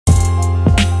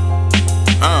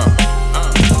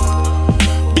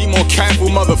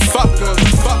motherfucker.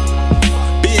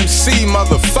 BMC,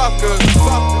 motherfucker.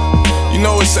 You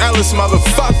know it's Ellis,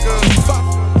 motherfucker.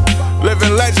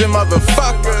 Living legend,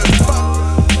 motherfucker.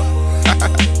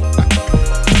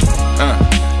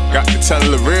 Got to tell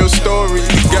the real story,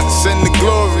 the guts and the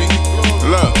glory.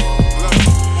 Look,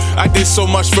 I did so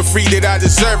much for free that I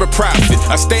deserve a profit.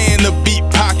 I stay in the beat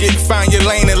pocket, find your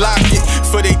lane and lock it.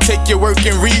 For they take your work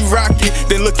and re-rock it,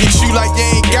 then look at you like you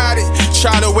ain't got it.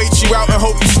 Try to wait you out and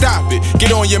hope you stop it.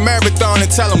 Get on your marathon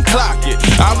and tell them clock it.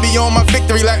 I'll be on my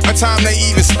victory like my time they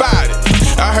even spotted.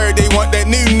 I heard they want that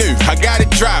new, I gotta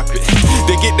drop it.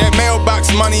 They get that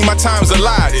mailbox money, my time's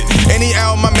allotted. Any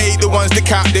album I made, the ones that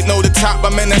copped it know the top.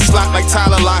 I'm in that slot like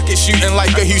Tyler Lockett, shooting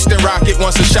like a Houston Rocket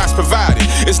once the shot's provided.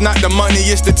 It's not the money,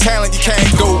 it's the talent, you can't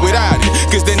go without it.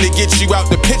 Cause then to get you out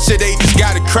the picture, they just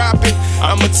gotta crop it.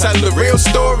 I'ma tell the real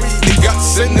story, the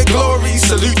guts and the glory.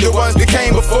 Salute the ones that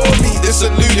came before me, that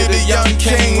saluted the young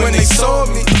king when they saw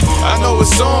me. I know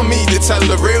it's on me to tell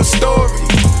the real story.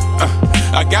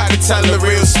 I gotta tell the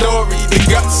real story, the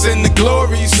guts and the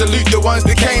glory. Salute the ones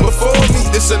that came before me,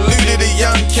 that saluted the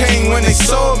young king when they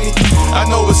saw me. I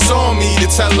know it's on me to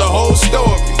tell the whole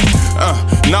story.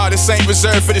 Nah, this ain't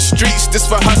reserved for the streets. This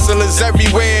for hustlers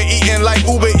everywhere, eating like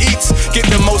Uber Eats. Get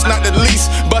the most, not the least.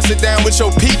 Bust it down with your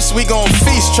peeps, we gon'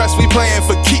 feast. Trust we playing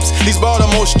for keeps. These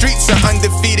Baltimore streets are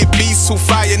undefeated beasts who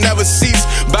fire never cease.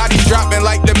 Bodies dropping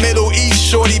like the Middle East.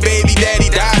 Shorty baby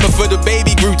daddy died before the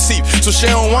baby grew teeth. So she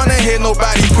don't wanna hear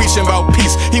nobody preaching about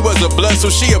peace. He was a blood, so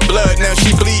she a blood. Now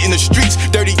she bleed in the streets.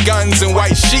 Dirty guns and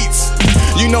white sheets.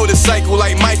 You know the cycle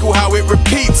like Michael, how it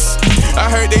repeats. I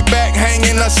heard they back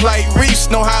hanging us like reefs.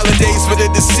 No holidays for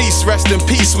the deceased, rest in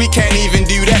peace. We can't even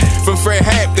do that. From Fred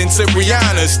Hampton to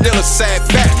Rihanna, still a sad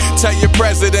fact. Tell your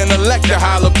president-elect to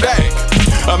holler back.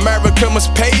 America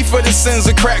must pay for the sins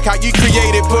of crack. How you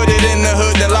created, put it in the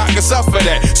hood and lock us up for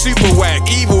that. Super whack,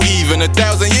 evil even,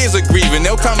 1,000 years of grieving.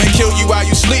 They'll come and kill you while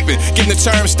you sleeping. Give the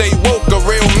term stay woke a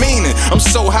real meaning. I'm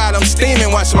so hot I'm steaming,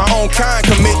 watch my own kind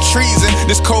commit treason.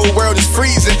 This cold world is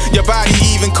freezing, your body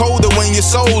even colder when your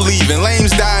soul leaving.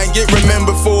 Lames die and get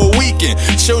remembered for a weekend.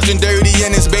 Children dirty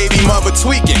and his baby mother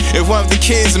tweaking. If one of the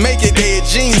kids make it, they a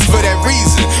genius for that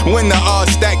reason. When the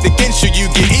odds stacked against you, you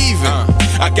get even.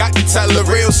 I got to tell the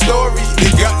real story,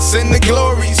 the guts and the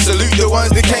glory. Salute the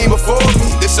ones that came before me,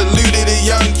 that saluted the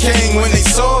young king when they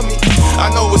saw me.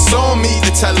 I know it's on me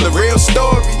to tell the real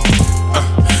story.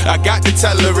 I got to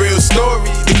tell the real story,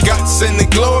 the guts and the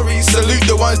glory. Salute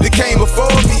the ones that came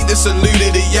before me, that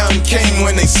saluted the young king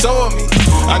when they saw me.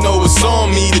 I know it's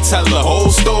on me to tell the whole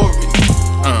story.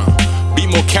 Be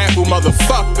more careful,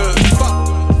 motherfucker.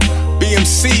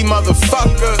 BMC,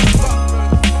 motherfucker.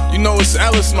 You know it's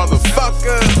Ellis,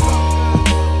 motherfucker.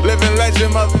 Living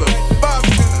legend, motherfucker.